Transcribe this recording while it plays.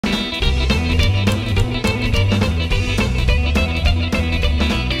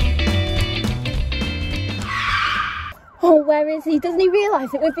Oh, where is he? Doesn't he realise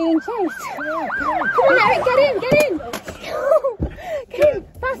that we're being chased? Come on, Eric, get in, get in! Get in,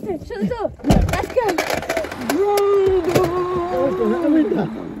 faster, shut the door. Let's go.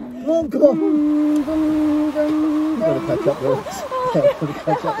 Oh, come on. We've got to catch up with us.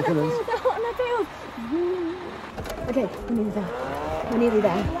 Okay, we're nearly there. We're nearly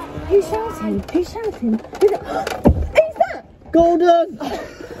there. Who's shouting? Who's shouting? Who's that? Golden!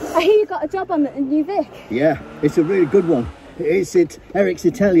 I hear you got a job on the new Vic. Yeah, it's a really good one. It's Eric's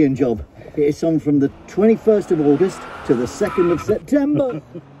Italian job. It's on from the 21st of August to the 2nd of September.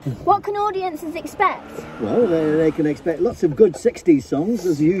 What can audiences expect? Well, they can expect lots of good 60s songs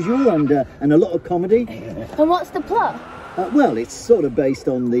as usual and a lot of comedy. And what's the plot? Well, it's sort of based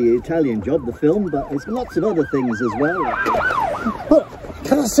on the Italian Job, the film, but there's lots of other things as well. But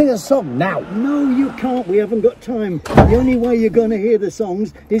can I sing a song now? No, you can't. We haven't got time. The only way you're going to hear the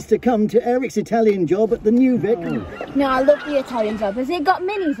songs is to come to Eric's Italian Job at the New Vic. No, I love the Italian Job. Has it got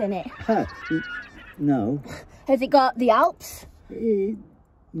minis in it? No. Has it got the Alps?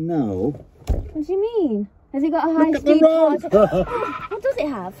 No. What do you mean? Has it got a Look high at the speed road. What does it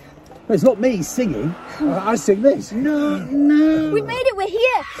have? It's not me singing. I sing this. No. We've made it, we're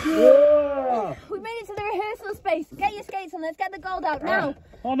here. Yeah. We've made it to the rehearsal space. Get your skates on, let's get the gold out now.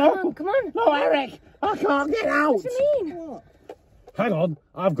 Oh no. Come on. No, Eric, I can't get out. What do you mean? What? Hang on,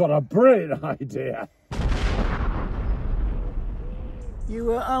 I've got a brilliant idea. You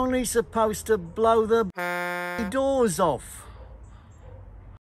were only supposed to blow the doors off.